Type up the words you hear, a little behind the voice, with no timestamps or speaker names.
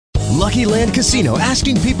Lucky Land Casino,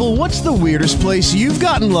 asking people, what's the weirdest place you've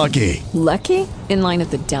gotten lucky? Lucky? In line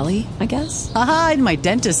at the deli, I guess? Aha, in my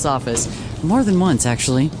dentist's office. More than once,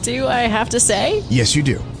 actually. Do I have to say? Yes, you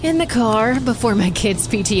do. In the car before my kids'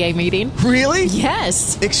 PTA meeting. Really?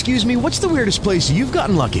 Yes. Excuse me, what's the weirdest place you've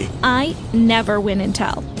gotten lucky? I never win and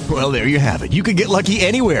tell. Well, there you have it. You can get lucky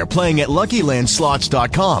anywhere, playing at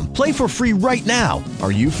LuckyLandSlots.com. Play for free right now.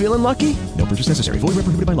 Are you feeling lucky? No purchase necessary. Void where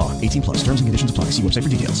prohibited by law. 18 plus. Terms and conditions apply. See website for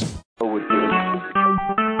details.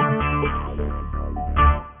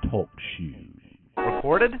 Talk shoes.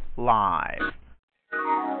 Recorded live.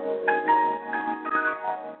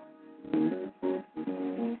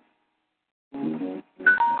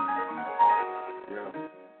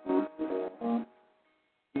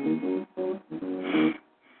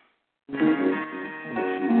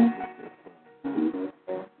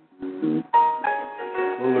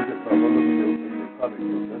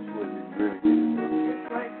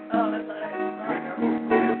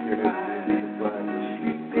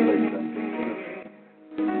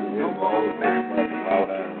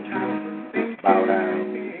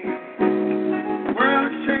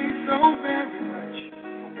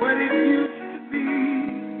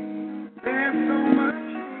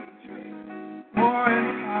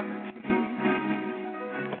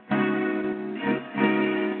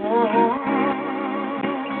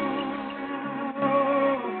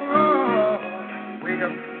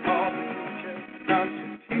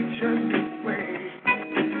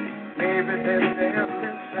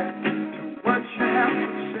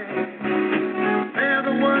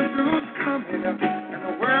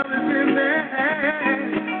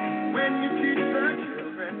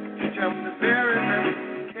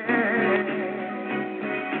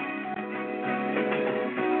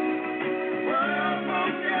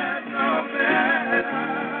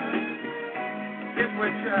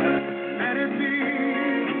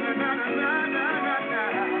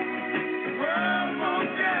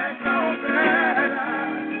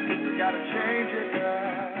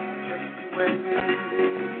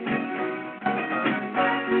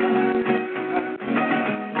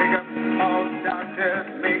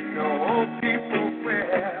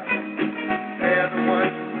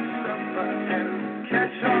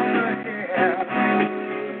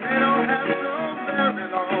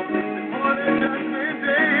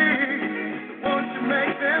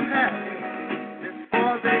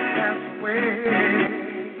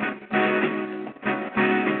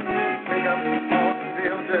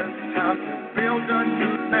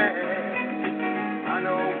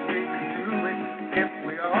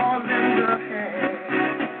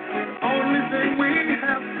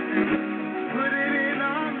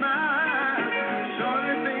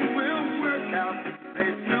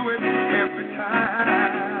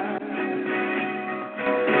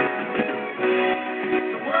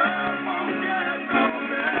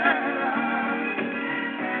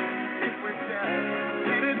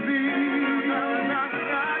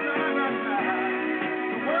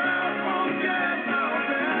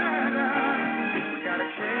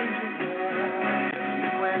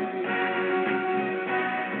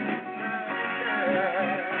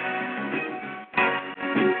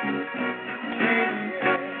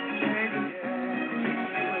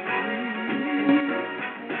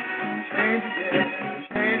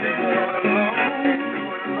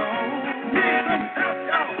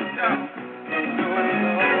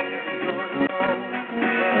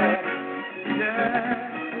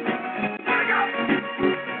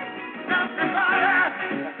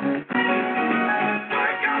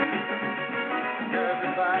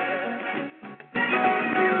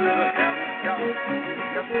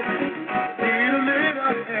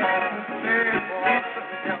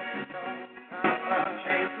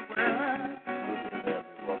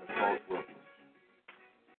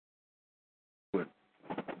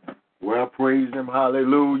 Well, praise him,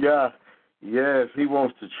 hallelujah. Yes, he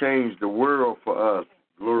wants to change the world for us.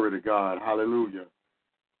 Glory to God, hallelujah.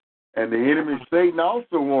 And the enemy, Satan,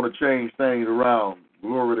 also want to change things around.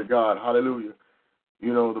 Glory to God, hallelujah.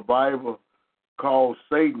 You know, the Bible calls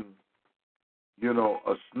Satan, you know,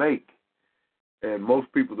 a snake. And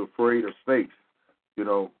most people are afraid of snakes. You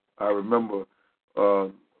know, I remember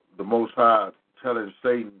the Most High telling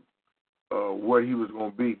Satan what he was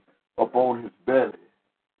going to be up on his belly.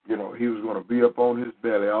 You know, he was going to be up on his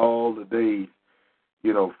belly all the days,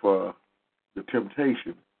 you know, for the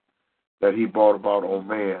temptation that he brought about on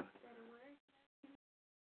man.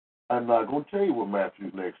 I'm not going to tell you what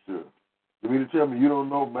Matthew's next to. You mean to tell me you don't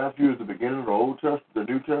know Matthew is the beginning of the Old Testament, the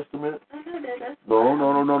New Testament? No.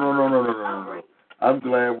 I'm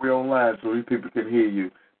glad we're online so these people can hear you.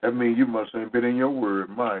 That means you must have been in your word.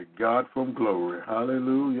 My God from glory.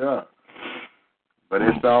 Hallelujah. But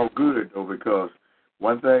it's all good, though, because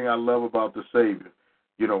one thing I love about the Savior,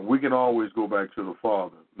 we can always go back to the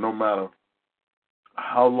Father, no matter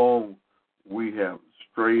how long we have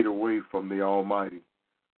strayed away from the Almighty.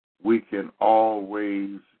 We can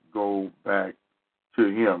always go back to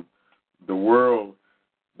Him. The world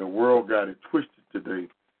got it twisted today.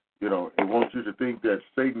 It wants you to think that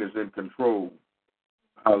Satan is in control.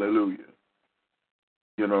 Hallelujah.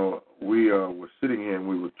 We were sitting here and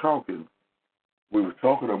we were talking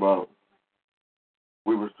about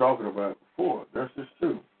before. That's just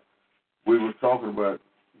true. We were talking about,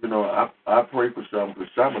 I pray for Shama because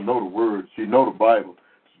Shama know the words. She know the Bible,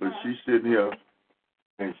 but she's sitting here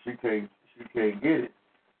and she can't get it.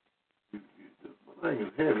 The thing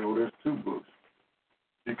is heavy. Oh, there's 2 books.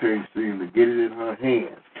 She can't seem to get it in her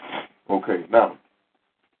hand. Okay, now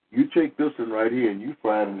you take this one right here and you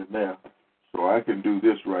finding it now, so I can do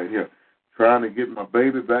this right here. Trying to get my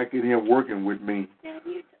baby back in here working with me. Dad,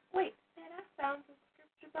 I found the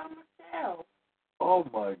scriptures on myself. Oh,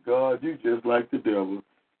 my God, you just like the devil.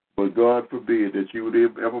 But God forbid that you would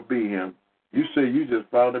ever be him. You say you just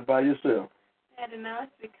found it by yourself. Dad, no,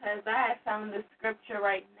 it's because I found the scripture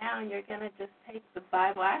right now, and you're going to just take the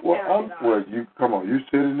Bible. Come on, you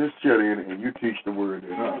sit in this chair and you teach the word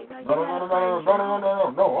there. No.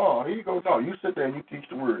 Here you go. No, you sit there and you teach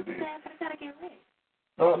the word there. Dad, I got to get ready.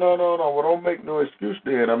 No. Well, don't make no excuse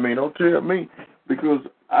then. Don't tell me, because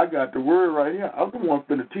I got the word right here. I'm the one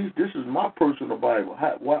finna teach. This is my personal Bible.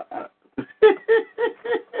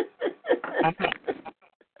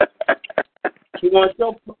 She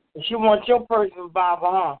wants your personal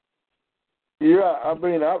Bible, huh? Yeah,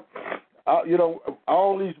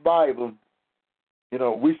 all these Bibles,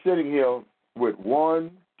 we sitting here with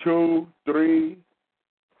 1, 2, 3,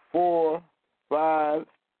 4, 5.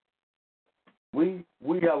 We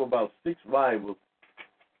have about 6 Bibles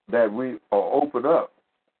that we open up,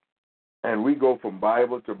 and we go from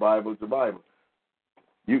Bible to Bible to Bible.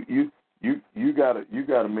 You got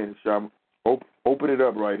a minute, Shama. Open it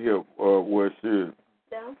up right here where it says.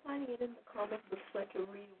 I'm finding it in the comments so I can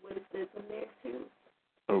read what it says in there too.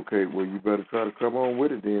 Okay, well you better try to come on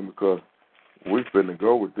with it then, because we're finna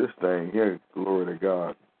go with this thing here. Glory to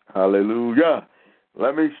God. Hallelujah.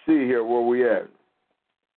 Let me see here where we at.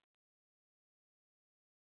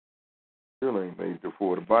 Still ain't made it to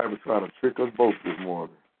 4. The Bible's trying to trick us both this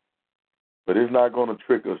morning. But it's not going to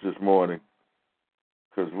trick us this morning,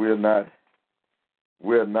 because we're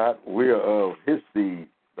of His seed,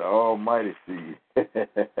 the Almighty seed.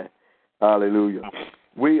 Hallelujah.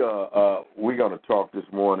 We're going to talk this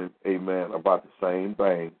morning, amen, about the same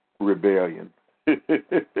thing, rebellion. The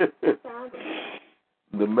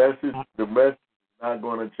message is not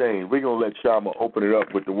going to change. We're going to let Shama open it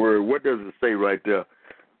up with the word. What does it say right there?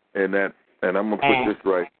 And I'm going to put this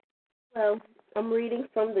right. Well, I'm reading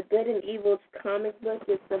from the Good and Evil's comic book.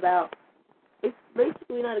 It's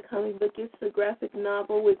basically not a comic book. It's a graphic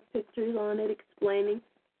novel with pictures on it explaining,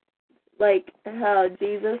 like, how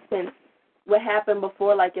Jesus and what happened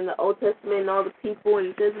before, like in the Old Testament, and all the people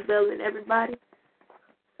and Jezebel and everybody.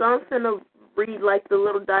 So I'm going to read, like, the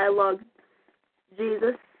little dialogue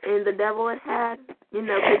Jesus and the devil had,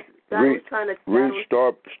 because God was trying to...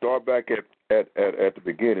 Start back at the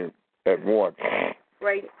beginning, at 1.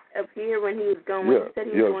 Right up here when he was going, he said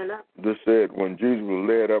he was going up. This said when Jesus was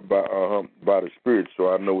led up by the Spirit, so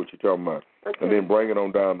I know what you're talking about. Okay. And then bring it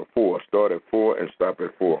on down to 4. Start at 4 and stop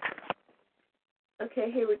at 4.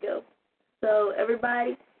 Okay, here we go. So,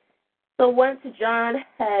 everybody, once John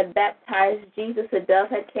had baptized Jesus, a dove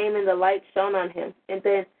had came and the light shone on him. And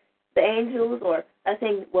then the angels, I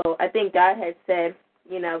think God had said,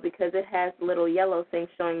 because it has a little yellow thing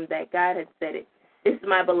showing that God had said it. This is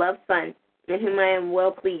my beloved Son, in whom I am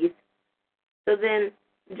well pleased. So then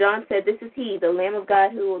John said, this is he, the Lamb of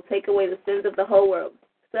God, who will take away the sins of the whole world.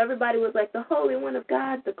 So everybody was like, the Holy One of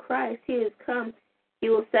God, the Christ, he has come. He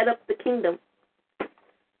will set up the kingdom.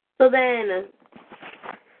 So then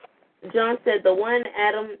John said, the one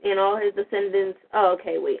Adam and all his descendants. Oh,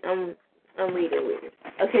 okay, wait, I'm reading.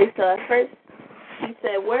 Okay, so at first he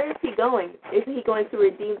said, where is he going? Isn't he going to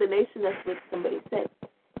redeem the nation? That's what somebody said.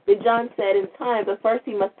 Then John said, in time, but first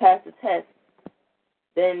he must pass the test.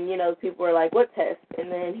 Then, people were like, what test?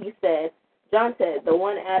 And then John said, the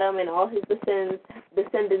one Adam and all his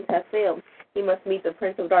descendants have failed. He must meet the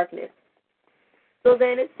Prince of Darkness. So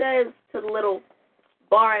then it says to the little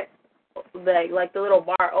bar, like the little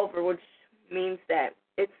bar over, which means that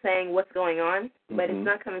it's saying what's going on, but it's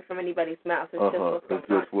not coming from anybody's mouth. It's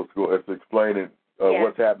just what's going on. It's explaining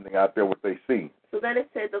what's happening out there, what they see. So then it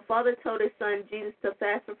said, the Father told his Son, Jesus, to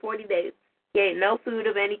fast for 40 days. He ate no food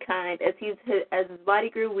of any kind. As his body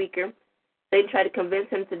grew weaker, Satan tried to convince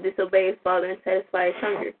him to disobey his Father and satisfy his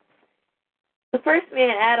hunger. The first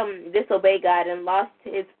man, Adam, disobeyed God and lost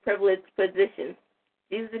his privileged position.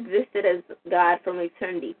 Jesus existed as God from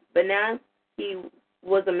eternity, but now he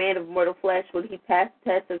was a man of mortal flesh. Would he pass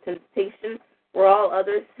the test of temptation where all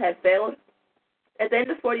others had failed? At the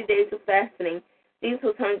end of 40 days of fasting, Jesus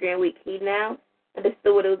was hungry and weak. He now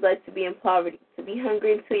understood what it was like to be in poverty, to be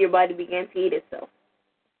hungry until your body began to eat itself.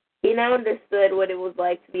 He now understood what it was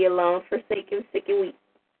like to be alone, forsaken, sick, and weak.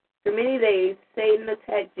 For many days, Satan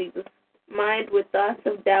attacked Jesus' mind with thoughts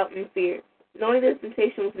of doubt and fear. Knowing the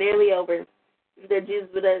temptation was nearly over, that Jesus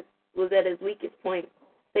was at his weakest point,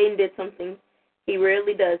 Satan did something he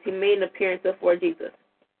rarely does. He made an appearance before Jesus.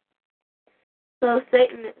 So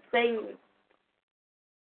Satan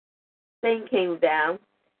came down,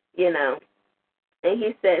 and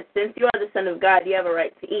he said, since you are the Son of God, you have a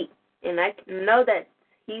right to eat. And I know that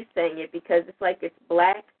he's saying it because it's like it's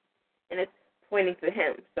black and it's pointing to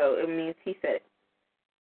him. So it means he said it.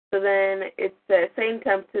 So then it says, Satan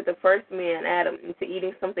comes to the first man, Adam, into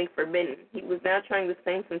eating something forbidden. He was now trying the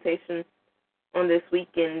same temptation on this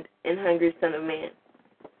weekend and hungry Son of Man.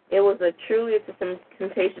 It was truly a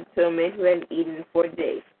temptation to a man who hadn't eaten in 40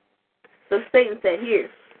 days. So Satan said, here,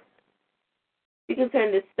 you can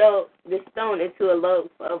turn this stone into a loaf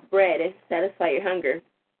of bread and satisfy your hunger.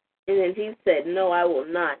 And then Jesus said, no, I will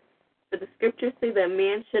not. For the scriptures say that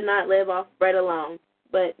man should not live off bread alone,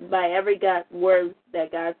 but by every word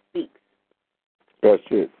that God speaks. That's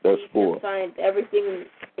it. That's 4. You can find everything,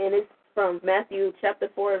 and it's from Matthew chapter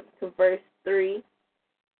 4 to verse 3,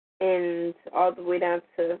 and all the way down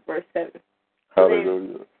to verse 7.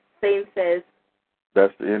 Hallelujah. Satan says,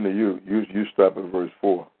 that's the end of you. You stop at verse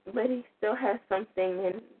 4. But he still has something.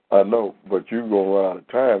 And I know, but you're going to run out of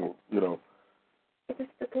time,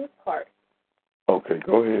 It's the good part. Okay,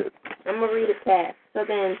 go ahead. I'm going to read it fast. So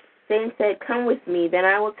then Satan said, come with me, then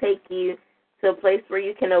I will take you to a place where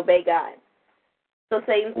you can obey God. So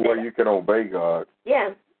Satan said, where you can obey God.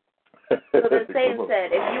 Yeah. So then Satan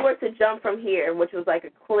said, if you were to jump from here, which was like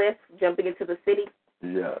a cliff jumping into the city.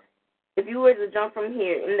 Yeah. If you were to jump from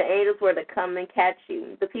here and the angels were to come and catch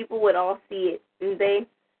you, the people would all see it, and they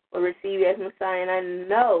will receive you as Messiah, and I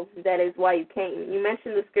know that is why you came. You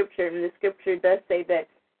mentioned the scripture, and the scripture does say that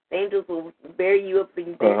the angels will bear you up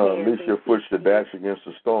in their hands. At least your foot should dash against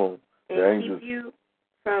a stone. And keep you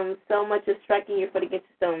from so much as striking your foot against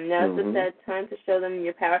a stone. Now it's just time to show them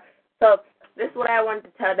your power. So this is what I wanted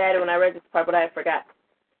to tell Daddy when I read this part, but I forgot.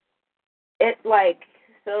 It's like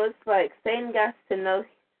Satan got to know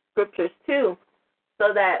scriptures too,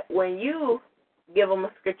 so that when you give him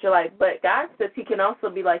a scripture but God says he can also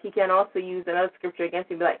use another scripture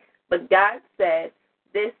against you, be like, but God said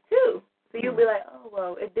this too. So you'll be like, oh,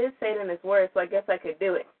 well, it did say it in his word, so I guess I could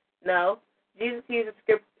do it. No, Jesus uses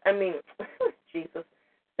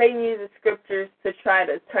Satan uses scriptures to try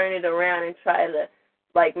to turn it around and try to,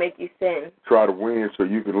 make you sin. Try to win so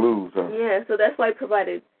you can lose, huh? Yeah, so that's why he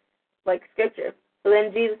provided, scripture. So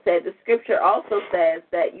then Jesus said, the scripture also says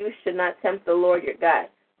that you should not tempt the Lord your God.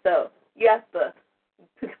 So you have to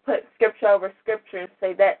put scripture over scripture and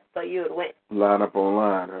say that so you would win. Line up on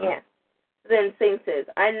line, huh? Yeah. Then Satan says,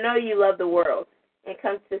 I know you love the world and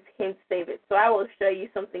came to save it. So I will show you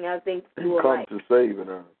something I think you will like. Come to save it,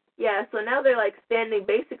 huh? Yeah, so now they're standing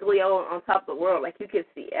basically on top of the world, you can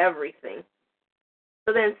see everything.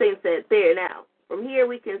 So then Satan said, there now, from here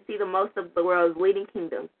we can see the most of the world's leading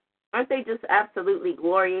kingdoms. Aren't they just absolutely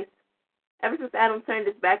glorious? Ever since Adam turned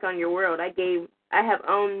his back on your world, I have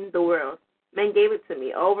owned the world. Men gave it to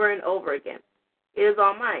me over and over again. It is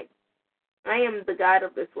all mine. I am the God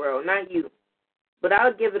of this world, not you. But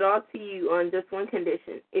I'll give it all to you on just one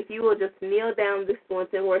condition. If you will just kneel down this once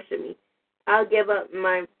and worship me, I'll give up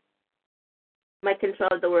my control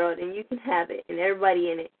of the world, and you can have it, and everybody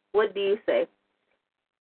in it. What do you say?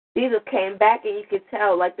 Jesus came back, and you could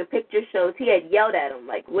tell, the picture shows, he had yelled at him,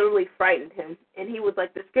 literally frightened him. And he was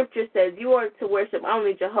like, the scripture says, you are to worship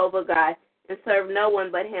only Jehovah God and serve no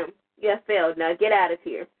one but him. You have failed. Now get out of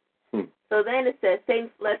here. So then it says, Satan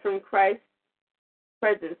fled from Christ's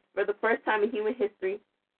presence. For the first time in human history,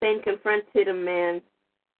 Satan confronted a man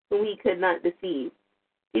whom he could not deceive.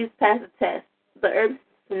 He was passed the test. The earth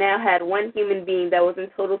now had one human being that was in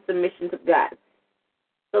total submission to God.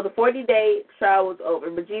 So the 40-day trial was over,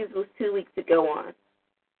 but Jesus was too weak to go on.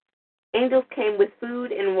 Angels came with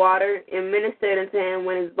food and water and ministered unto him.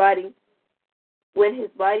 When his body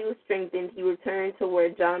was strengthened, he returned to where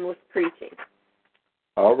John was preaching.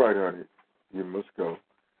 All right, honey. You must go.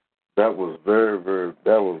 That was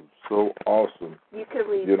that was so awesome. You could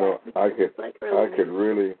read You know, that. I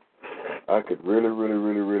could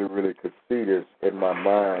really could see this in my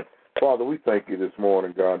mind. Father, we thank you this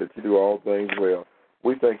morning, God, that you do all things well.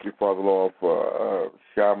 We thank you, Father, Lord, for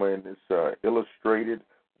Shama and this illustrated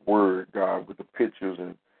word, God, with the pictures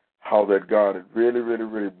and how that, God, it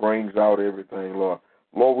really brings out everything, Lord.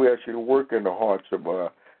 Lord, we ask you to work in the hearts of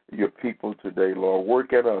your people today, Lord.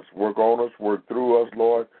 Work at us, work on us, work through us,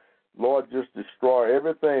 Lord. Lord, just destroy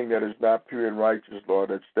everything that is not pure and righteous, Lord,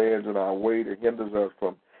 that stands in our way, that hinders us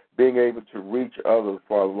from being able to reach others,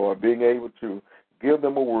 Father, Lord, being able to give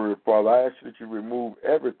them a word, Father. I ask you that you remove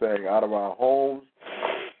everything out of our homes,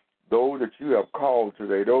 those that you have called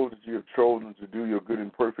today, those that you have chosen to do your good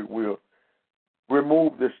and perfect will.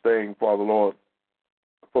 Remove this thing, Father, Lord,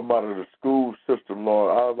 from out of the school system,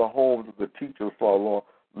 Lord, out of the homes of the teachers, Father, Lord.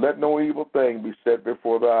 Let no evil thing be set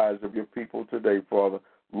before the eyes of your people today, Father.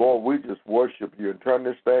 Lord, we just worship you and turn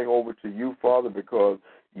this thing over to you, Father, because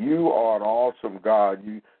you are an awesome God.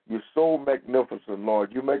 You're so magnificent,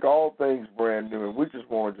 Lord. You make all things brand new, and we just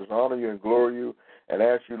want to just honor you and glory you and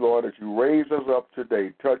ask you, Lord, that you raise us up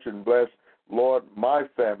today. Touch and bless, Lord, my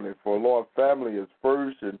family, for, Lord, family is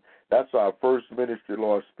first, and that's our first ministry,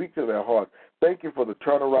 Lord. Speak to their hearts. Thank you for the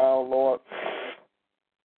turnaround, Lord,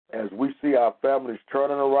 as we see our families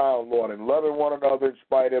turning around, Lord, and loving one another in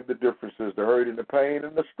spite of the differences, the hurt and the pain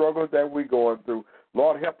and the struggles that we're going through.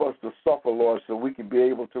 Lord, help us to suffer, Lord, so we can be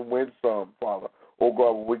able to win some, Father. Oh,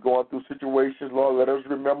 God, when we're going through situations, Lord, let us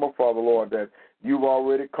remember, Father, Lord, that you've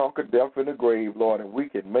already conquered death in the grave, Lord, and we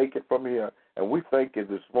can make it from here. And we thank you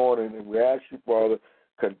this morning, and we ask you, Father,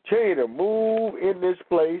 continue to move in this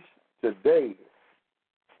place today.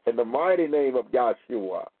 In the mighty name of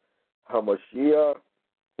Yahshua, HaMashiach,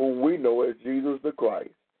 whom we know as Jesus the Christ.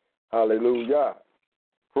 Hallelujah.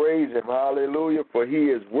 Praise him, hallelujah, for he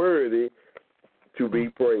is worthy to be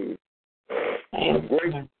praised. I'm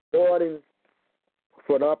grateful morning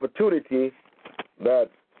for an opportunity that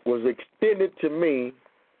was extended to me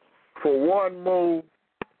for one more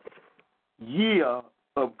year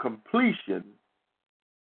of completion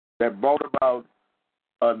that brought about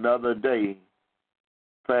another day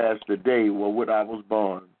past the day when I was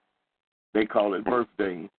born. They call it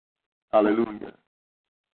birthday. Hallelujah.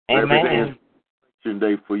 Amen. Every day is a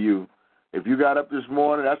day for you. If you got up this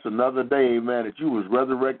morning, that's another day, man, that you was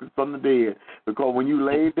resurrected from the dead. Because when you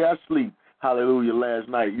laid there asleep, hallelujah, last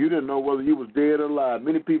night, you didn't know whether you was dead or alive.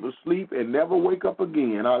 Many people sleep and never wake up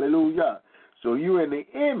again. Hallelujah. So you're in the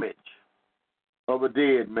image of a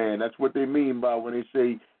dead man. That's what they mean by when they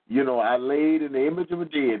say, you know, I laid in the image of a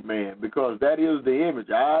dead man, because that is the image,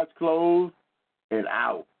 eyes closed and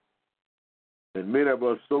out. And many of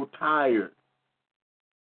us so tired.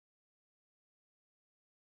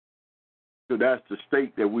 So that's the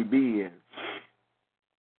state that we be in,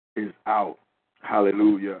 is out.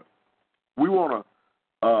 Hallelujah. We want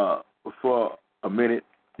to, for a minute,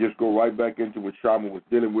 just go right back into what Shama was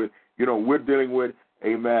dealing with. You know, we're dealing with,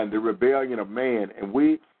 amen, the rebellion of man. And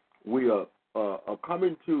we are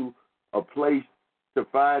coming to a place to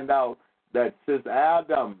find out that since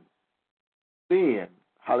Adam sinned,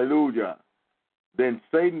 hallelujah, then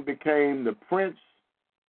Satan became the prince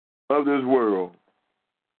of this world.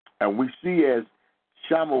 And we see, as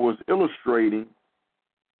Shama was illustrating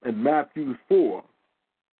in Matthew 4,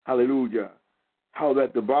 hallelujah, how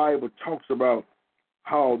that the Bible talks about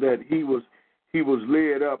how that he was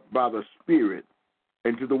led up by the Spirit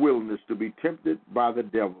into the wilderness to be tempted by the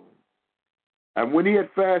devil. And when he had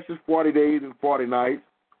fasted 40 days and 40 nights,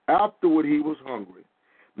 afterward he was hungry.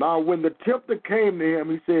 Now when the tempter came to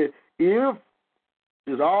him, he said, if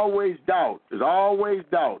there's always doubt. There's always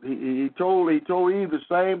doubt. He told Eve the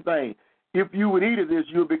same thing. If you would eat of this,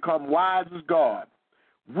 you'll become wise as God.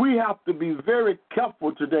 We have to be very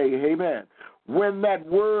careful today, amen. When that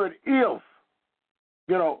word if,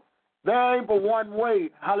 you know, there ain't but one way,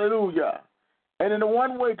 hallelujah. And in the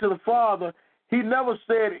one way to the Father, he never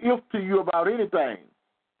said if to you about anything.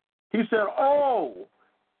 He said, oh,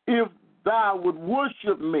 if thou would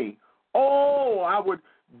worship me, oh, I would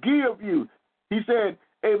give you. He said,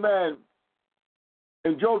 amen,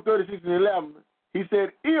 in Job 36:11, he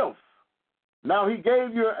said, if. Now he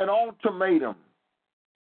gave you an ultimatum.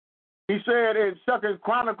 He said in 2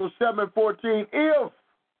 Chronicles 7:14, if.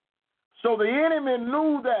 So the enemy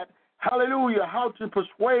knew that, hallelujah, how to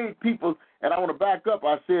persuade people. And I want to back up.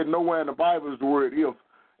 I said nowhere in the Bible is the word if.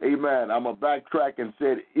 Amen. I'm going to backtrack and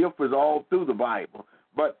said if is all through the Bible.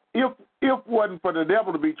 But if wasn't for the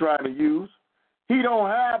devil to be trying to use, he don't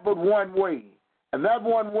have but one way. And that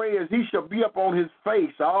one way is he shall be up on his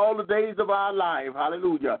face all the days of our life.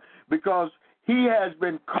 Hallelujah. Because he has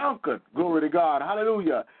been conquered. Glory to God.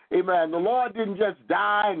 Hallelujah. Amen. The Lord didn't just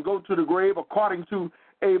die and go to the grave according to,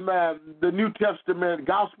 amen, the New Testament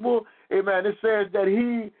gospel. Amen. It says that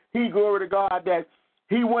he glory to God, that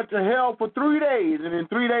he went to hell for 3 days, and in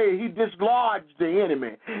 3 days he dislodged the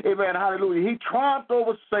enemy. Amen. Hallelujah. He triumphed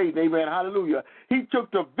over Satan. Amen. Hallelujah. He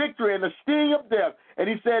took the victory and the sting of death, and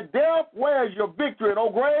he said, death, where's your victory? And oh,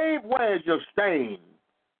 grave, where's your stain?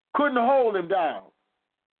 Couldn't hold him down.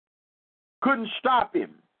 Couldn't stop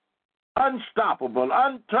him. Unstoppable,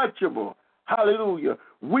 untouchable. Hallelujah.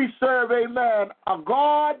 We serve, amen, a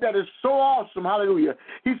God that is so awesome. Hallelujah.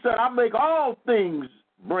 He said, I make all things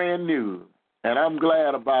brand new. And I'm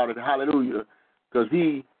glad about it. Hallelujah. Because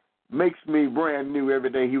he makes me brand new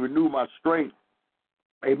every day. He renew my strength.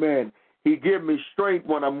 Amen. He gives me strength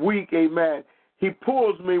when I'm weak. Amen. He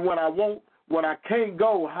pulls me when I can't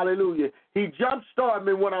go. Hallelujah. He jumpstarts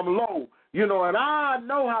me when I'm low. You know, and I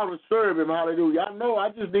know how to serve him. Hallelujah. I know I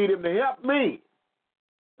just need him to help me.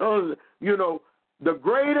 You know, the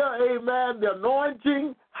greater, amen, the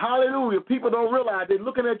anointing, hallelujah. People don't realize they're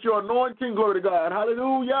looking at your anointing, glory to God,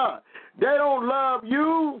 hallelujah. They don't love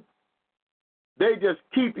you. They just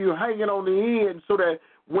keep you hanging on the end so that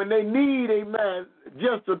when they need, amen,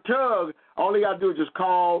 just a tug, all they got to do is just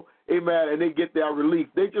call, amen, and they get their relief.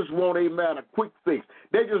 They just want, amen, a quick fix.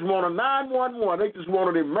 They just want a 911. They just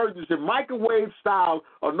want an emergency microwave-style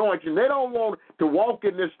anointing. They don't want to walk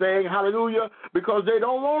in this thing, hallelujah, because they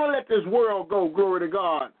don't want to let this world go, glory to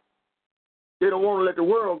God. They don't want to let the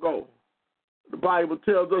world go. The Bible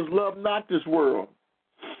tells us, love not this world.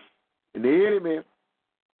 And the enemy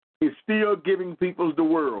is still giving people the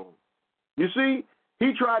world. You see,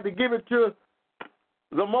 he tried to give it to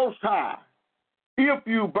the Most High. If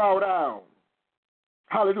you bow down,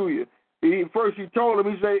 hallelujah. First he told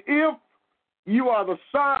him, he said, if you are the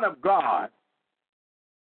Son of God,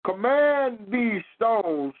 command these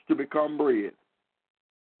stones to become bread.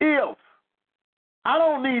 If. I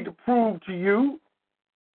don't need to prove to you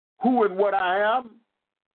who and what I am.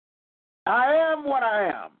 I am what I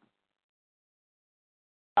am.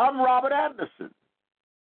 I'm Robert Anderson.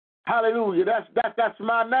 Hallelujah. That's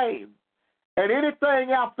my name. And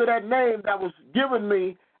anything after that name that was given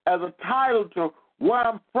me as a title to where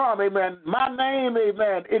I'm from, amen, my name,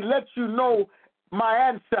 amen, it lets you know my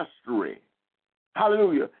ancestry.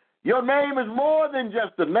 Hallelujah. Your name is more than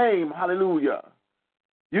just a name. Hallelujah.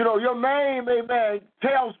 You know, your name, amen,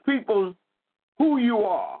 tells people who you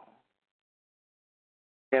are.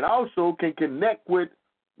 And also can connect with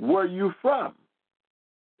where you're from.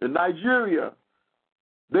 In Nigeria,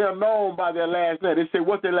 they are known by their last name. They say,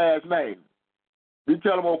 what's their last name? You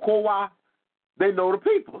tell them Okowa, they know the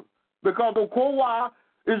people. Because Okowa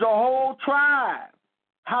is a whole tribe.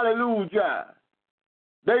 Hallelujah.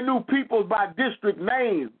 They knew people by district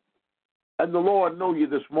name. And the Lord know you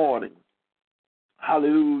this morning.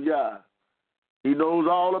 Hallelujah. He knows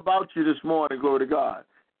all about you this morning, glory to God.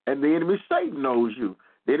 And the enemy Satan knows you.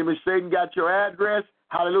 The enemy Satan got your address.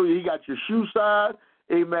 Hallelujah. He got your shoe size.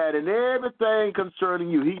 Amen. And everything concerning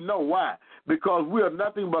you. He know why. Because we are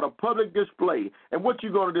nothing but a public display. And what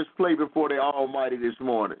you going to display before the Almighty this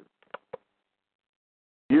morning?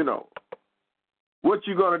 You know. What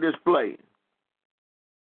you going to display?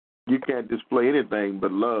 You can't display anything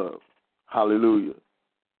but love. Hallelujah.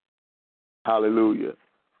 Hallelujah.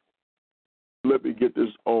 Let me get this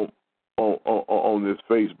on this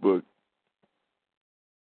Facebook.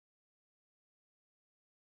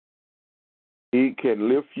 He can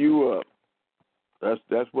lift you up.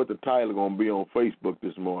 That's what the title going to be on Facebook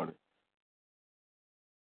this morning.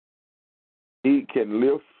 He can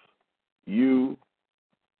lift you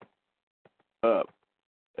up.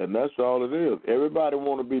 And that's all it is. Everybody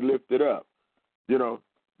want to be lifted up. You know,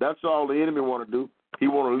 that's all the enemy want to do. He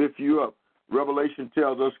want to lift you up. Revelation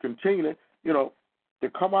tells us continually, you know, to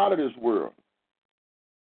come out of this world.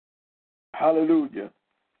 Hallelujah.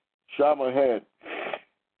 Shama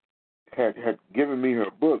had given me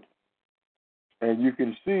her book, and you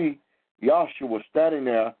can see Yahshua standing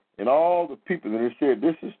there and all the people, and it said,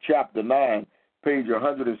 this is chapter 9, page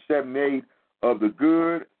 178 of the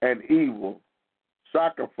good and evil,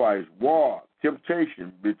 sacrifice, war,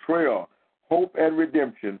 temptation, betrayal, hope, and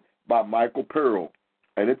redemption by Michael Pearl.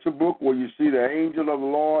 And it's a book where you see the angel of the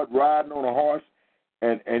Lord riding on a horse,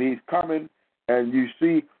 and he's coming, and you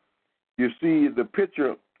see the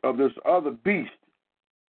picture of this other beast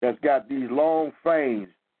that's got these long fangs,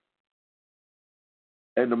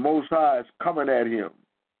 and the Most High is coming at him.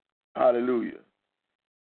 Hallelujah.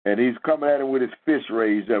 And he's coming at him with his fist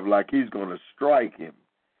raised up like he's going to strike him.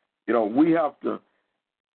 You know, we have to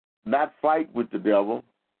not fight with the devil.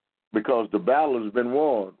 because the battle has been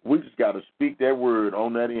won. We just got to speak that word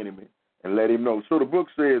on that enemy and let him know. So the book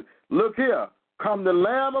says, look here, come the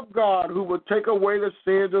Lamb of God who will take away the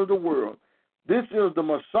sins of the world. This is the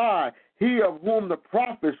Messiah, he of whom the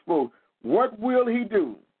prophets spoke. What will he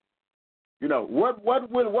do? You know, what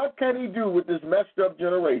can he do with this messed up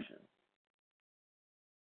generation?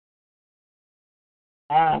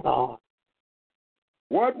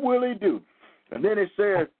 What will he do? And then it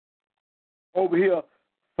says over here,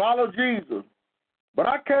 follow Jesus. But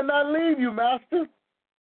I cannot leave you, Master.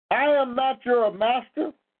 I am not your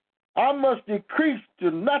master. I must decrease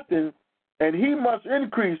to nothing, and he must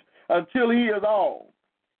increase until he is all.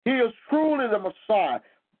 He is truly the Messiah,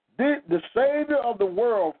 the Savior of the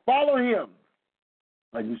world. Follow him.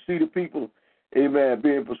 And you see the people, amen,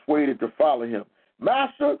 being persuaded to follow him.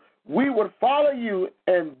 Master, we would follow you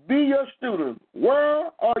and be your student. Where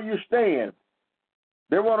are you staying?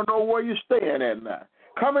 They want to know where you're staying at now.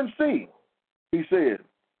 Come and see, he said.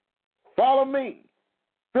 Follow me.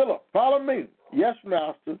 Philip, follow me. Yes,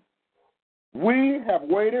 Master. We have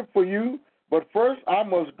waited for you, but first I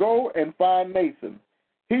must go and find Nathan.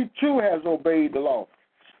 He too has obeyed the law.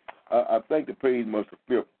 I think the page must have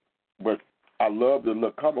flipped, but I love the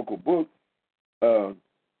little comical book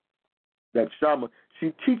that Shama,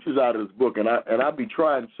 she teaches out of this book, and I be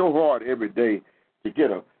trying so hard every day to get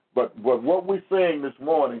her. But what we're saying this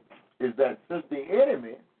morning is that since the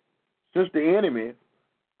enemy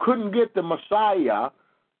couldn't get the Messiah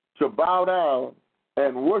to bow down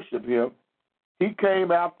and worship him, he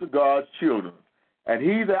came after God's children. And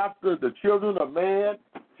he's after the children of man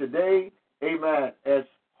today, amen, as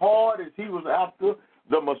hard as he was after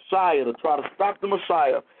the Messiah, to try to stop the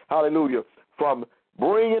Messiah, hallelujah, from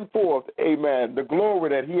bringing forth, amen, the glory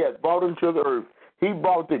that he had brought into the earth. He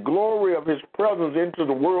brought the glory of his presence into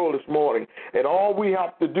the world this morning. And all we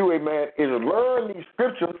have to do, amen, is learn these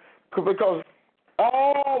scriptures, because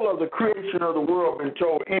all of the creation of the world been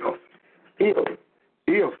told, if,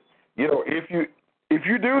 you know, if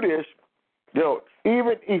you do this, you know,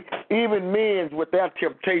 even men with their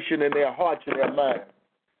temptation in their hearts and their minds,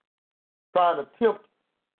 trying to tempt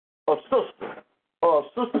a sister, or a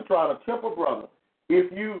sister trying to tempt a brother.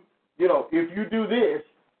 If you do this,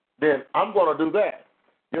 then I'm going to do that.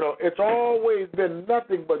 You know, it's always been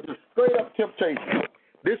nothing but just straight up temptation.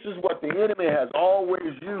 This is what the enemy has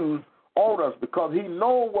always used on us, because he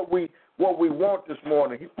knows what we want this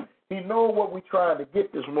morning. He knows what we're trying to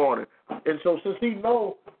get this morning. And so since he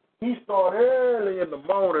knows, he started early in the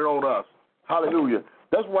morning on us. Hallelujah.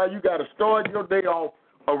 That's why you got to start your day off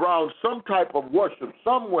around some type of worship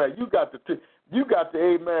somewhere. You got to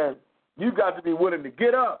amen, you got to be willing to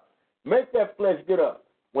get up. Make that flesh get up.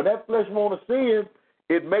 When that flesh want to sin,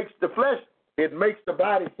 it makes the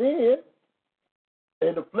body sin.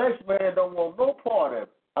 And the flesh man don't want no part of it.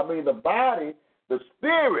 I mean, the body, the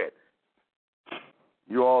spirit.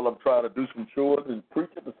 You all, I'm trying to do some chores and preach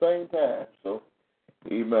at the same time. So,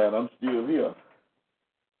 amen, I'm still here.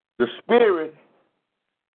 The spirit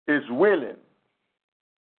is willing.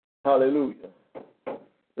 Hallelujah.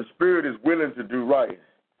 The spirit is willing to do right.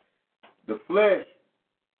 The flesh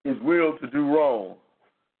is willing to do wrong.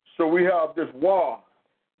 So we have this war.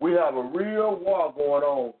 We have a real war going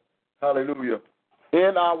on, hallelujah,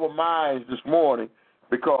 in our minds this morning,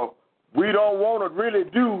 because we don't want to really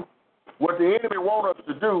do what the enemy wants us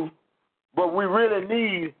to do, but we really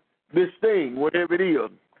need this thing, whatever it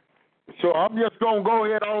is. So I'm just going to go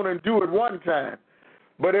ahead on and do it one time.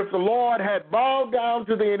 But if the Lord had bowed down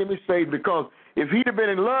to the enemy, Satan, because if he'd have been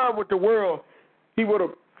in love with the world, he would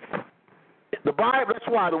have. The Bible, that's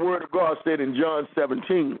why the word of God said in John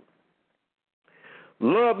 17,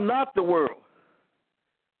 love not the world,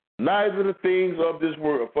 neither the things of this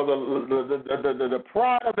world, for the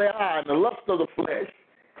pride of the eye and the lust of the flesh,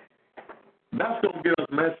 that's going to get us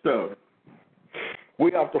messed up.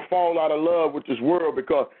 We have to fall out of love with this world,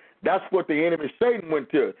 because that's what the enemy Satan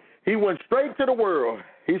went to. He went straight to the world.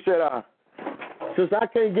 He said, since I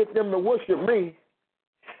can't get them to worship me,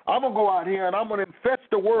 I'm going to go out here and I'm going to infest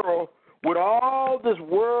the world with all this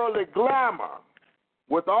worldly glamour,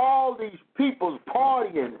 with all these people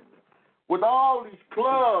partying, with all these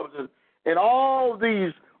clubs and all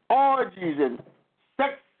these orgies and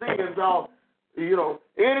sex scenes,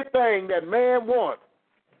 anything that man wants,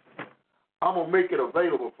 I'm going to make it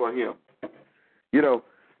available for him. You know,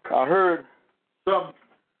 I heard some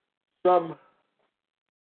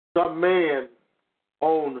man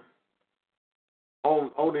on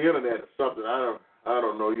the internet or something. I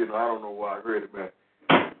don't know. You know, I don't know why I heard it, man.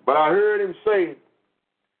 But I heard him say,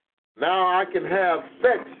 now I can have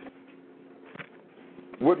sex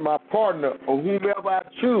with my partner or whomever I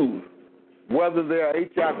choose, whether they're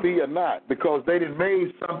HIV or not, because they done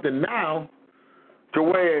made something now to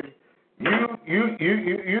where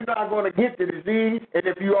you're not going to get the disease, and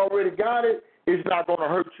if you already got it, it's not going to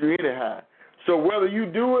hurt you anyhow. So whether you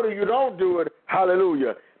do it or you don't do it,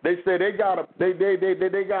 hallelujah. They say they got a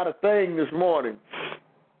thing this morning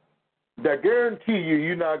that guarantee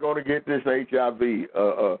you're not going to get this HIV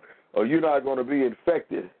or you're not going to be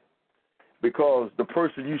infected because the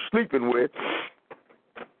person you're sleeping with,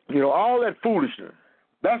 all that foolishness.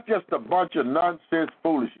 That's just a bunch of nonsense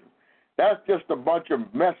foolishness. That's just a bunch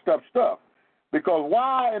of messed up stuff. Because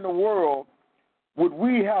why in the world would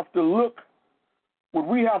we have to look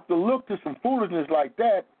to some foolishness like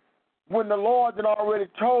that when the Lord had already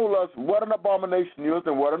told us what an abomination is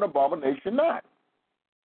and what an abomination not?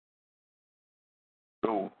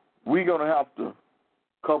 So we're going to have to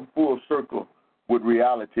come full circle with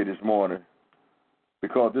reality this morning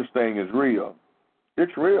because this thing is real.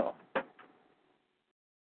 It's real.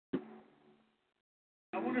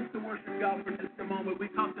 I want us to worship God for just a moment. We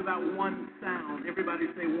talked about one sound. Everybody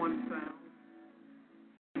say one sound.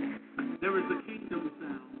 There is a kingdom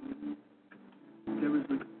sound. There is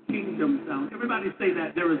a kingdom sound. Everybody say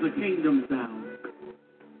that. There is a kingdom sound.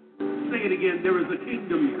 Say it again. There is a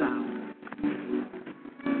kingdom sound.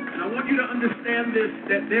 And I want you to understand this,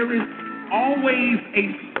 that there is always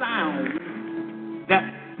a sound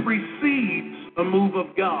that precedes a move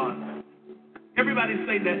of God. Everybody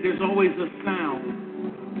say that. There's always a sound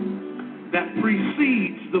that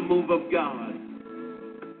precedes the move of God.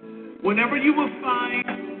 Whenever you will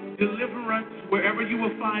find deliverance, wherever you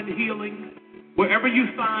will find healing, wherever you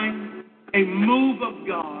find a move of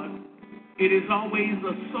God, it is always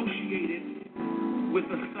associated with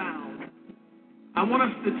a sound. I want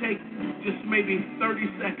us to take just maybe 30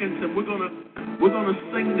 seconds and we're gonna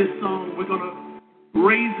sing this song. We're gonna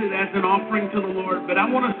raise it as an offering to the Lord, but I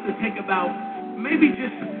want us to take about maybe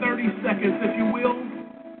just 30 seconds, if you will.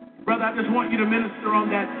 Brother, I just want you to minister on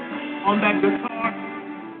that guitar.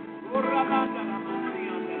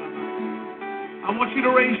 I want you to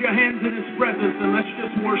raise your hands in His presence and let's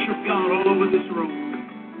just worship God all over this room.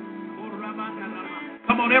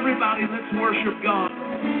 Come on, everybody, let's worship God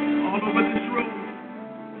all over this room.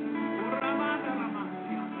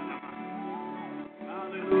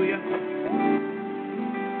 Hallelujah.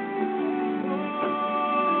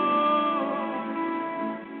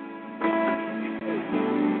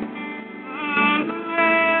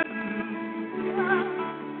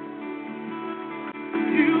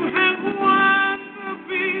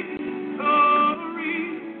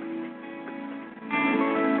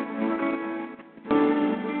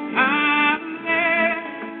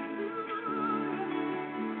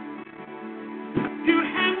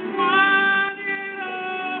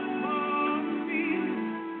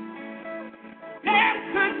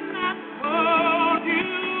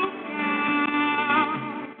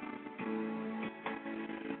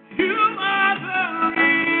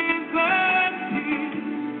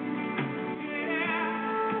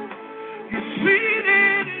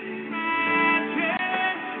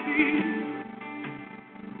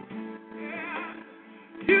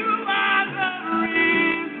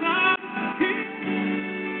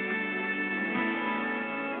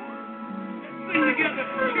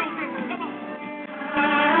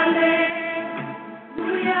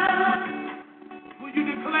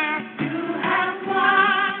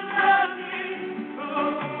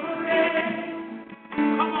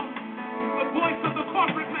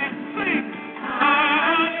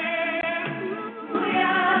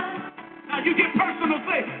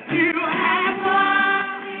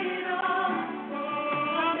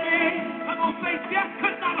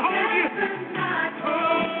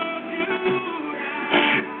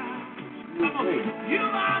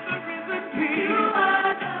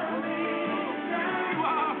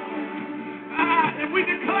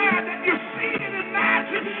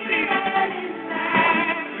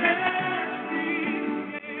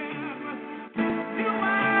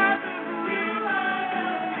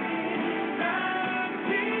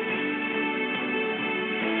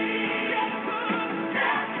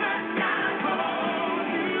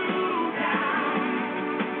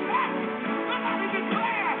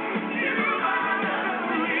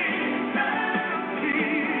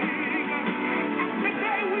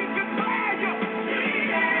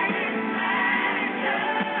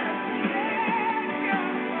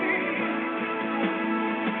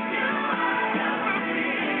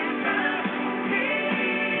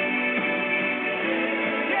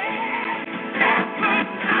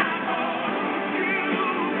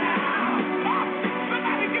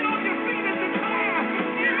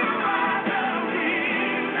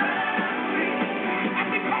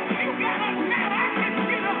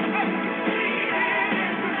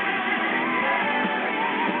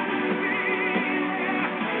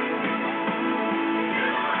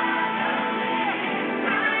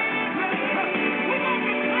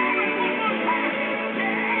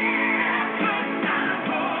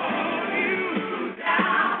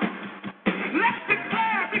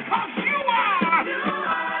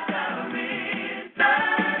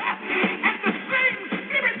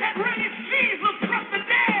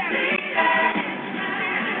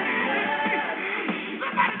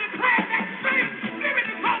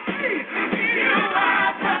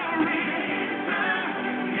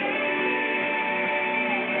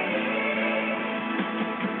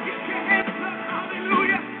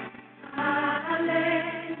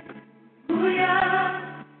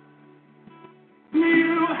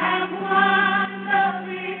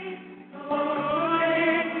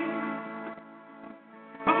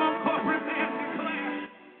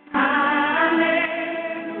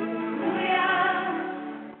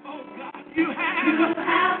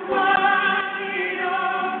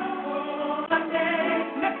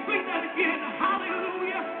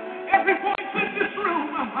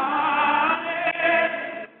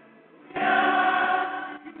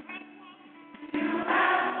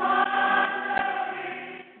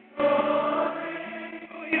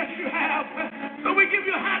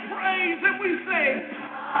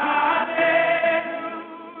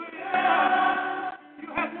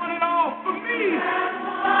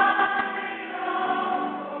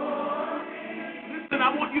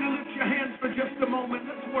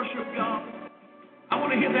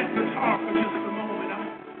 want to hear that guitar for just a moment.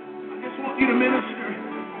 I just want you to minister.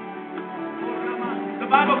 The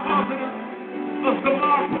Bible calls it a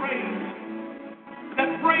zamar praise.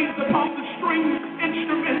 That praise upon the string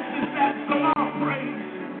instruments is that zamar praise.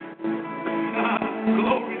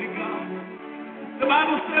 Glory to God. The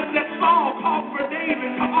Bible says that Saul called for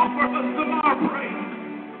David to offer a zamar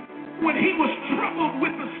praise. When he was troubled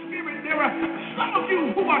with the Spirit, there are some of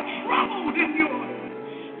you who are troubled in your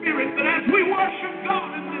spirit. But as we worship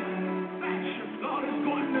God in this fashion, God is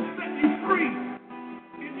going to set you free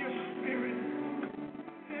in your spirit.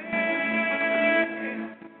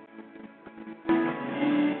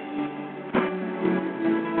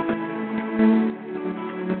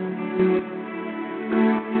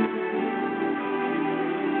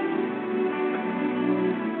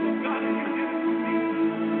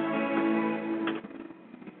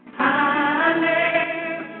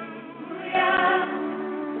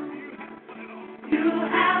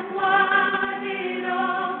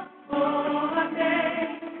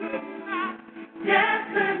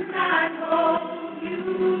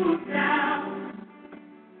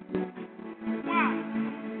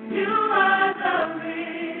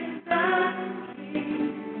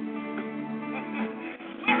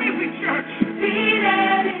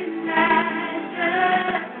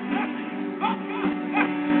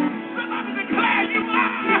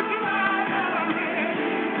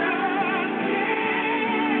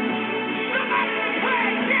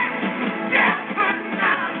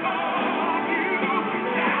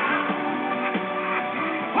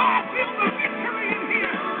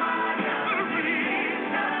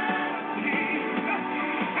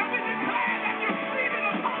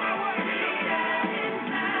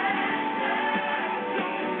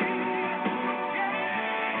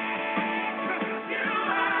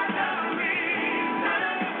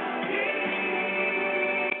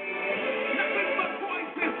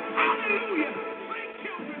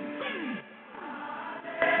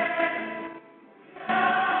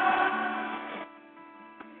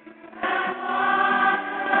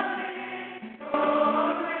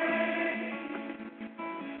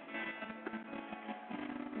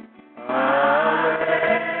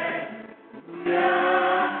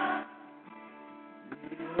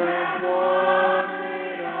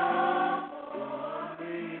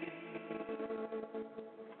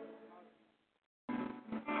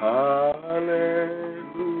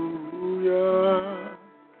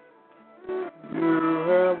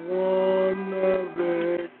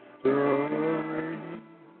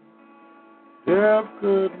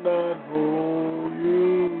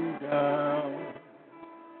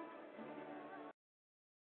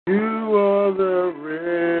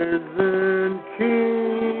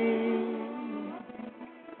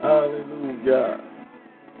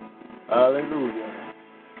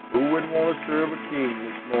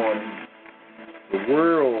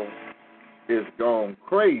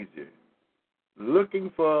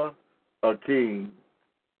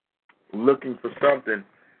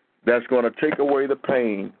 That's going to take away the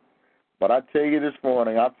pain. But I tell you this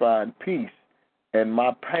morning, I find peace in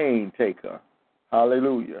my pain taker.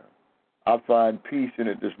 Hallelujah. I find peace in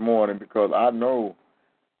it this morning because I know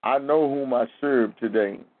whom I serve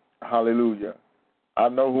today. Hallelujah. I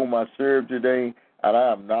know whom I serve today, and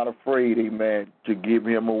I am not afraid, amen, to give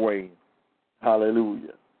him away.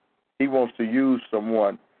 Hallelujah. He wants to use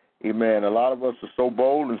someone, amen. A lot of us are so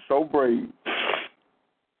bold and so brave.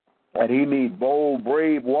 And he needs bold,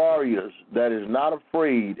 brave warriors that is not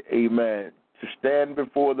afraid, amen, to stand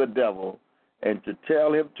before the devil and to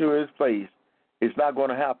tell him to his face, it's not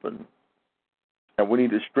going to happen. And we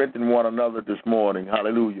need to strengthen one another this morning.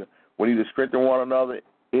 Hallelujah. We need to strengthen one another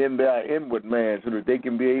in their inward man so that they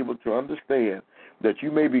can be able to understand that you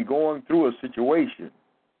may be going through a situation,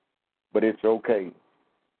 but it's okay.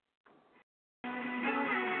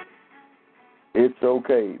 It's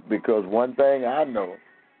okay, because one thing I know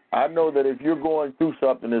that if you're going through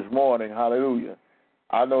something this morning, hallelujah,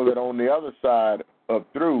 I know that on the other side of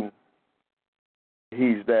through,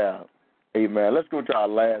 he's there. Amen. Let's go to our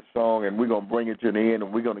last song, and we're going to bring it to the end,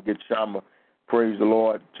 and we're going to get Shama, praise the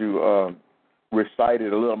Lord, to recite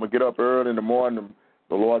it a little. I'm going to get up early in the morning.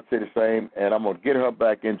 The Lord said the same, and I'm going to get her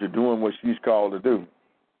back into doing what she's called to do.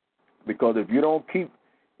 Because if you don't keep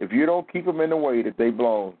them in the way that they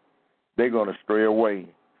belong, they're going to stray away.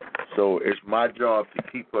 So it's my job to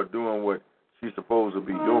keep her doing what she's supposed to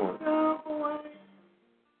be doing.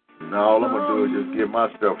 Now all I'm going to do is just give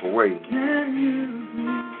myself away.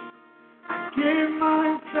 Give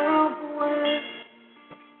myself away.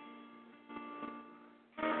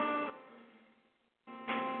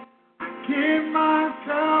 Give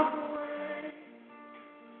myself away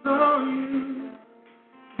so you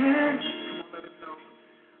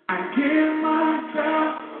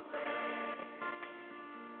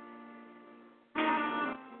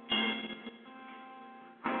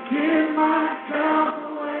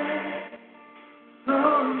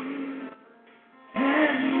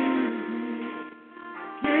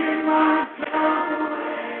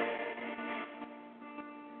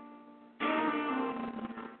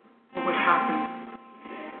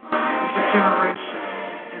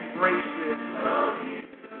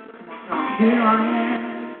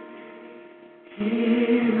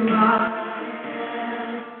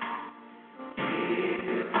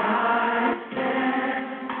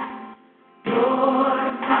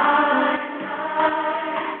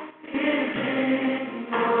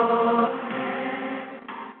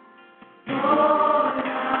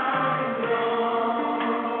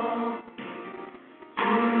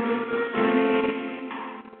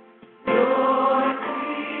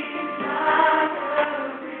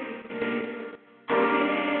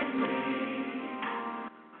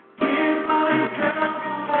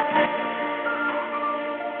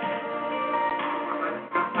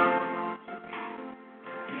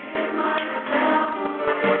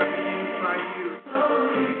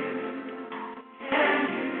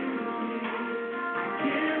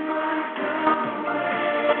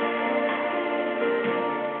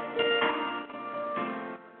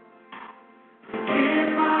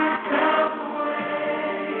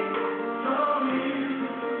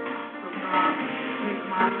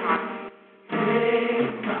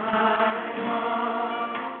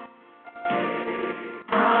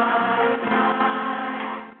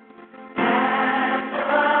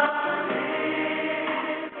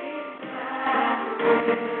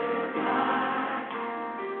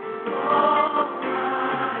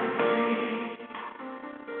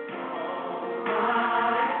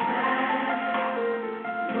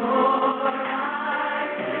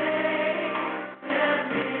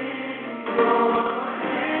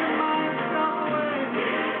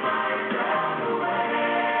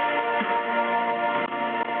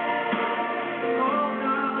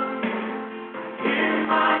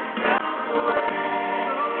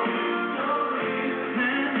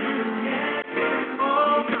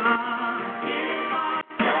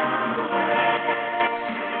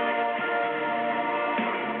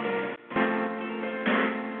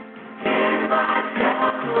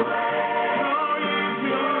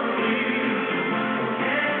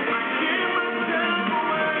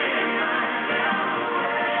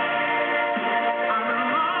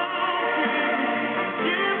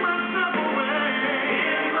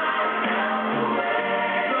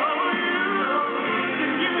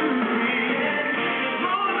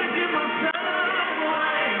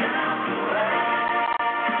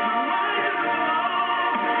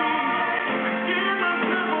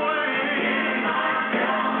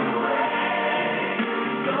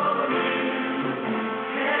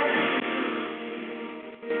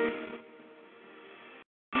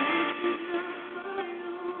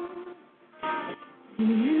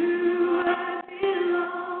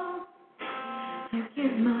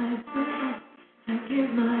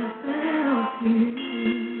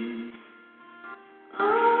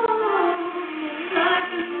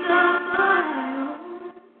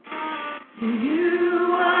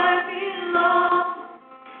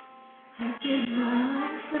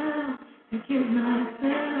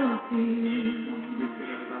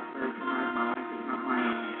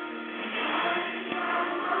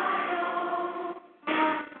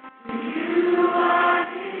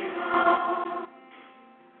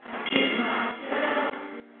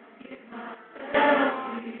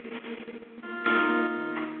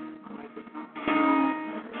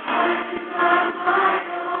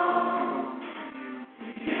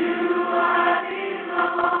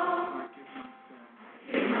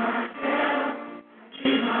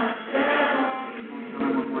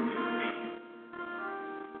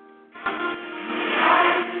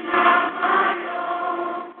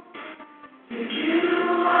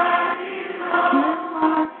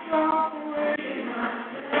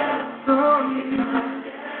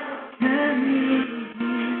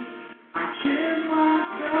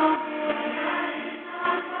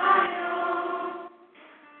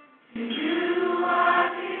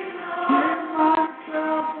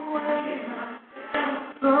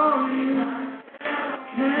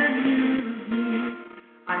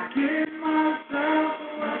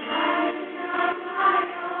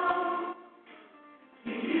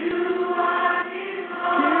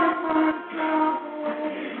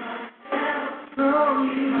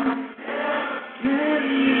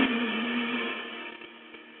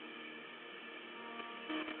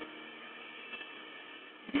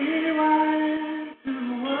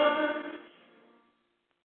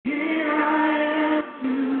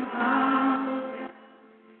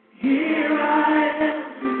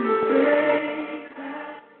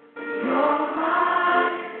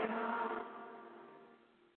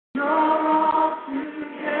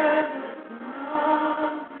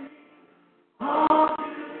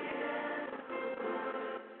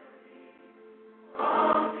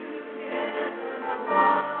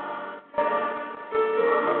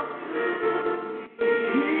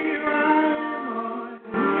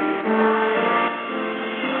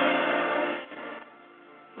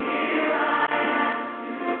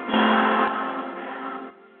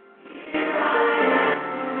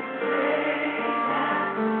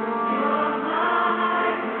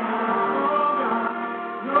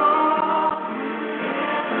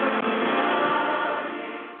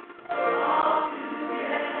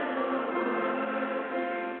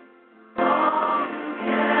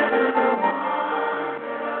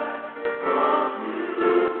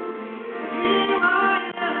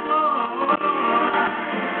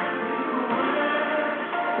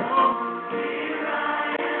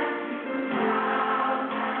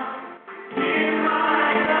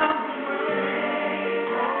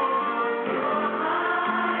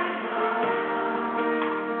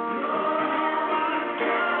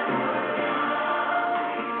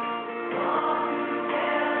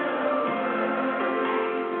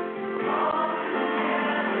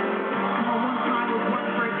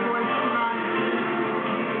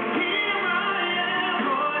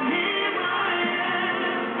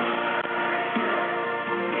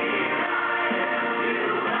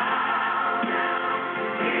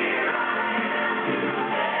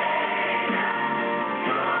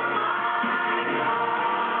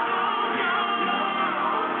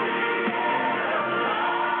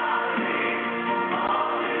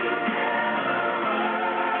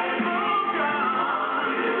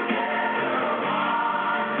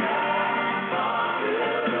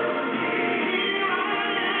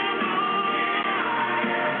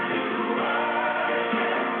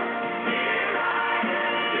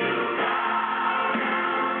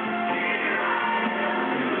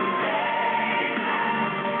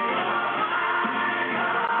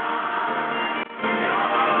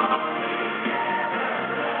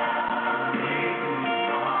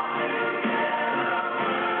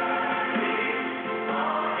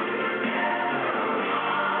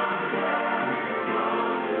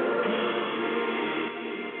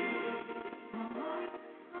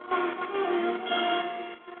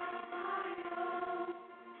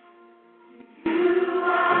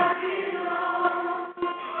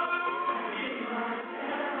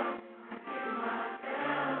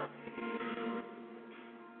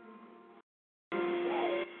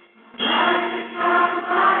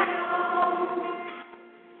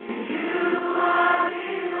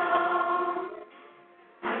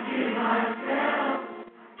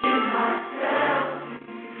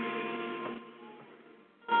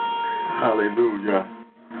Hallelujah.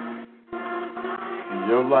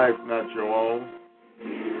 Your life not your own.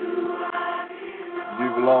 You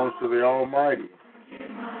belong to the Almighty.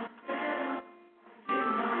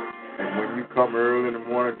 And when you come early in the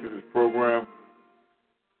morning to this program,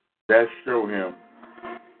 that show him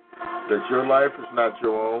that your life is not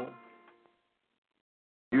your own.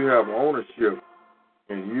 You have ownership,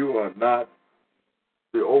 and you are not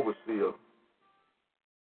the overseer.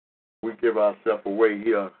 We give ourselves away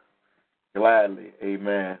here gladly,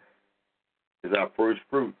 amen. It's our first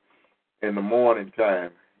fruit in the morning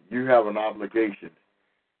time. You have an obligation.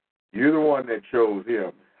 You're the one that chose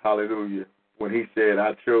him, hallelujah. When he said,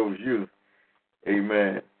 I chose you,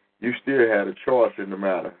 amen, you still had a choice in the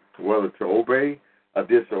matter, whether to obey or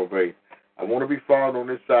disobey. I want to be found on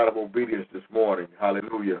this side of obedience this morning,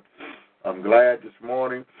 hallelujah. I'm glad this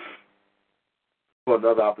morning for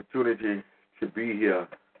another opportunity to be here,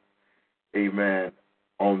 amen,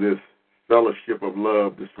 on this fellowship of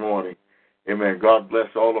love this morning. Amen. God bless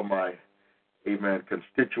all of my, amen,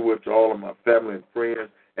 constituents, all of my family and friends,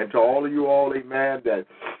 and to all of you all, amen, that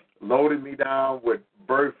loaded me down with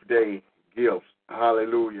birthday gifts.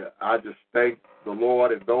 Hallelujah. I just thank the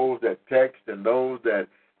Lord, and those that text and those that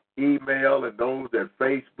email and those that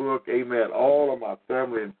Facebook, amen, all of my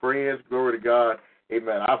family and friends, glory to God,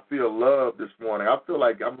 amen. I feel love this morning. I feel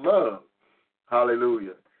like I'm loved.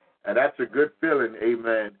 Hallelujah. And that's a good feeling,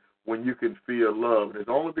 amen, when you can feel love. And it's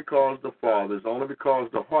only because the Father, it's only because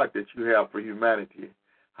the heart that you have for humanity.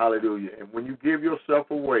 Hallelujah. And when you give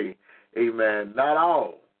yourself away, amen, not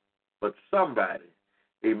all, but somebody,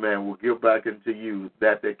 amen, will give back into you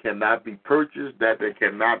that cannot be purchased, that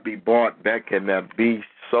cannot be bought, that cannot be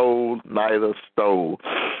sold, neither stole.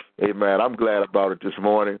 Amen. I'm glad about it this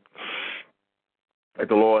morning that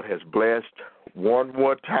the Lord has blessed one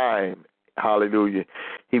more time. Hallelujah.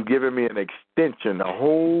 He's given me an extension, a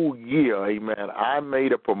whole year, amen. I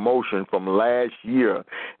made a promotion from last year,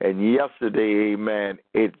 and yesterday, amen,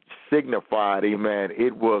 it signified, amen,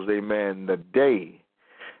 it was, amen, the day,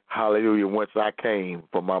 hallelujah, once I came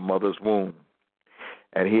from my mother's womb.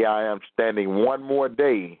 And here I am standing one more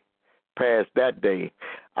day past that day.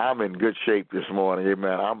 I'm in good shape this morning,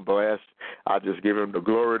 amen. I'm blessed. I just give him the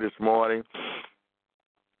glory this morning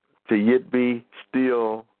to yet be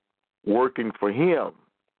still working for him,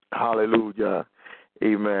 hallelujah,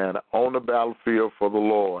 amen, on the battlefield for the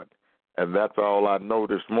Lord. And that's all I know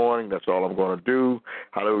this morning. That's all I'm going to do.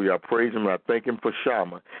 Hallelujah. I praise him and I thank him for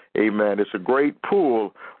Shama. Amen. It's a great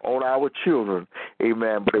pull on our children.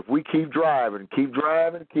 Amen. But if we keep driving,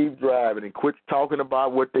 and quit talking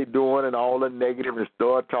about what they're doing and all the negative and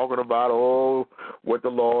start talking about, what the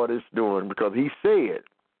Lord is doing. Because he said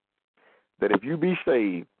that if you be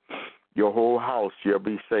saved, your whole house shall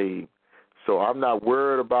be saved. So I'm not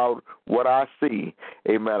worried about what I see.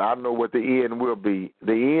 Amen. I know what the end will be.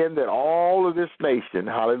 The end that all of this nation,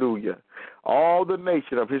 hallelujah, all the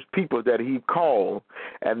nation of his people that he called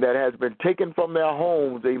and that has been taken from their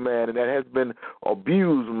homes, amen, and that has been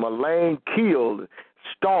abused, maligned, killed,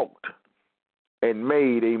 stalked, and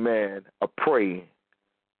made, amen, a prey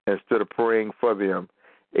instead of praying for them.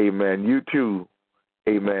 Amen. You too,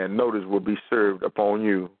 amen, notice will be served upon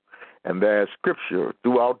you. And there's scripture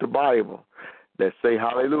throughout the Bible that say,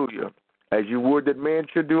 hallelujah, as you would that men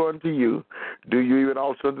should do unto you, do you even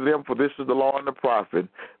also unto them, for this is the law and the prophet,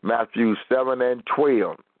 Matthew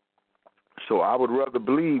 7:12. So I would rather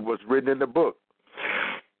believe what's written in the book.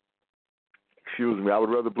 I would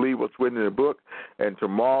rather believe what's written in the book. And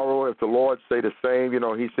tomorrow, if the Lord say the same,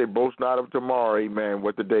 he said, boast not of tomorrow, amen,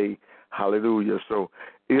 what the day, hallelujah. So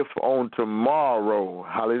if on tomorrow,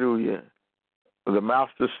 hallelujah, the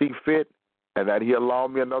master see fit, and that he allow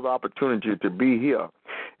me another opportunity to be here.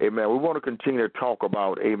 Amen. We want to continue to talk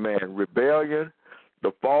about, amen, rebellion,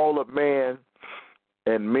 the fall of man,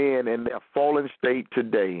 and men in their fallen state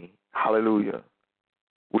today. Hallelujah.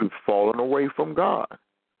 We've fallen away from God.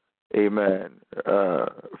 Amen.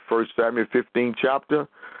 1 Samuel 15 chapter,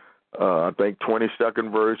 I think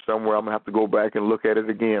 22nd verse somewhere. I'm going to have to go back and look at it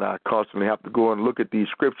again. I constantly have to go and look at these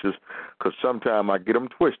scriptures because sometimes I get them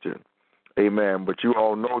twisted. Amen. But you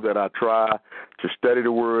all know that I try to study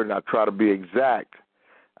the word and I try to be exact.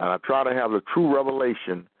 And I try to have the true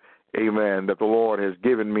revelation, amen, that the Lord has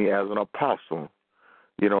given me as an apostle.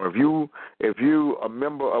 If you a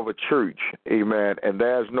member of a church, amen, and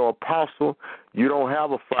there's no apostle, you don't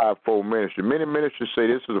have a fivefold ministry. Many ministers say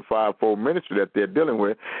this is a fivefold ministry that they're dealing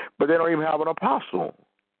with, but they don't even have an apostle.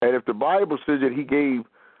 And if the Bible says that he gave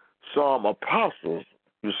some apostles,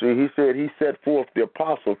 you see, he said he set forth the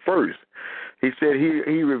apostle first. He said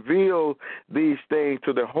he revealed these things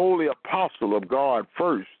to the holy apostle of God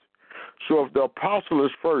first. So if the apostle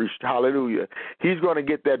is first, hallelujah, he's going to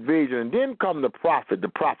get that vision. And then come the prophet, the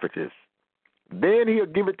prophetess. Then he'll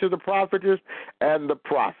give it to the prophetess and the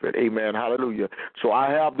prophet. Amen. Hallelujah. So I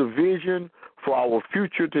have the vision for our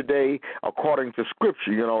future today according to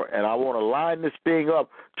Scripture, and I want to line this thing up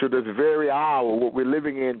to this very hour, what we're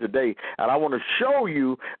living in today. And I want to show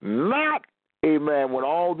you not, amen, when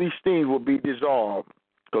all these things will be dissolved,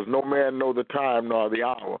 because no man know the time nor the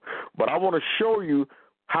hour. But I want to show you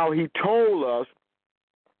how he told us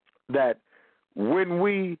that when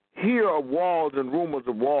we hear of wars and rumors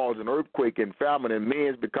of wars and earthquake and famine and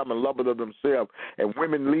men becoming lovers of themselves and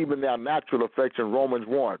women leaving their natural affection, Romans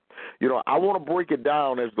 1, I want to break it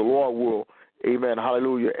down as the Lord will, amen,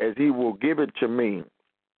 hallelujah, as he will give it to me.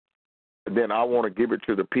 And then I want to give it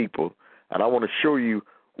to the people. And I want to show you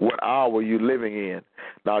what hour you're living in.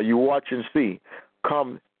 Now, you watch and see.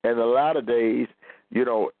 Come in the latter days,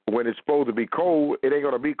 when it's supposed to be cold, it ain't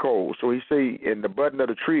going to be cold. So he say in the budding of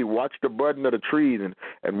the tree, watch the budding of the trees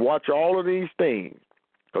and watch all of these things.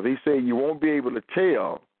 Because he said you won't be able to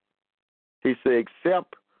tell. He said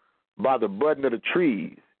except by the budding of the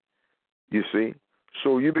trees, you see.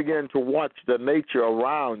 So you begin to watch the nature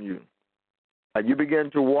around you. And you begin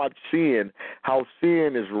to watch sin, how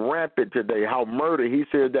sin is rampant today, how murder. He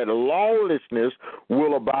said that lawlessness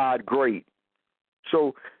will abide great.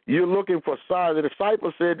 So you're looking for signs. The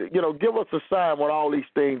disciples said, give us a sign when all these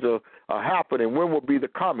things are happening. When will be the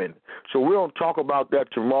coming? So we'll talk about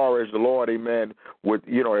that tomorrow as the Lord, amen,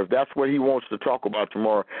 if that's what he wants to talk about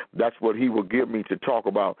tomorrow, that's what he will give me to talk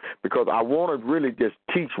about. Because I want to really just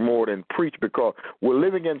teach more than preach, because we're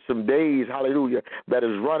living in some days, hallelujah, that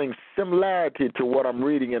is running similarity to what I'm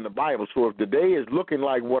reading in the Bible. So if the day is looking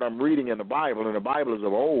like what I'm reading in the Bible, and the Bible is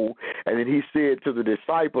of old, and then he said to the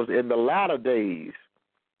disciples in the latter days,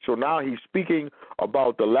 so now he's speaking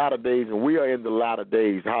about the latter days, and we are in the latter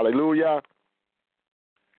days. Hallelujah.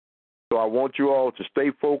 So I want you all to stay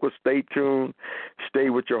focused, stay tuned, stay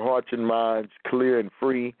with your hearts and minds clear and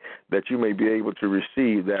free, that you may be able to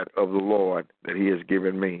receive that of the Lord that he has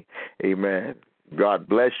given me. Amen. God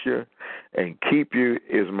bless you and keep you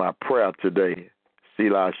is my prayer today.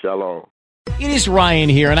 Selah Shalom. It is Ryan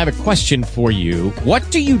here, and I have a question for you. What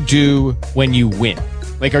do you do when you win?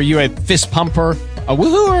 Like, are you a fist pumper, a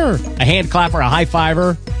woohooer, a hand clapper, a high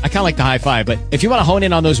fiver? I kind of like the high five, but if you want to hone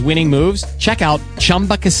in on those winning moves, check out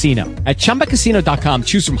Chumba Casino. At ChumbaCasino.com,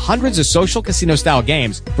 choose from hundreds of social casino-style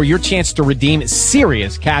games for your chance to redeem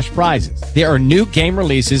serious cash prizes. There are new game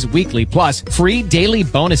releases weekly, plus free daily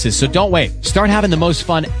bonuses, so don't wait. Start having the most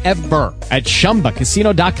fun ever at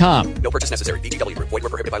ChumbaCasino.com. No purchase necessary. VGW Group. Void where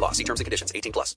prohibited by law. See terms and conditions. 18+.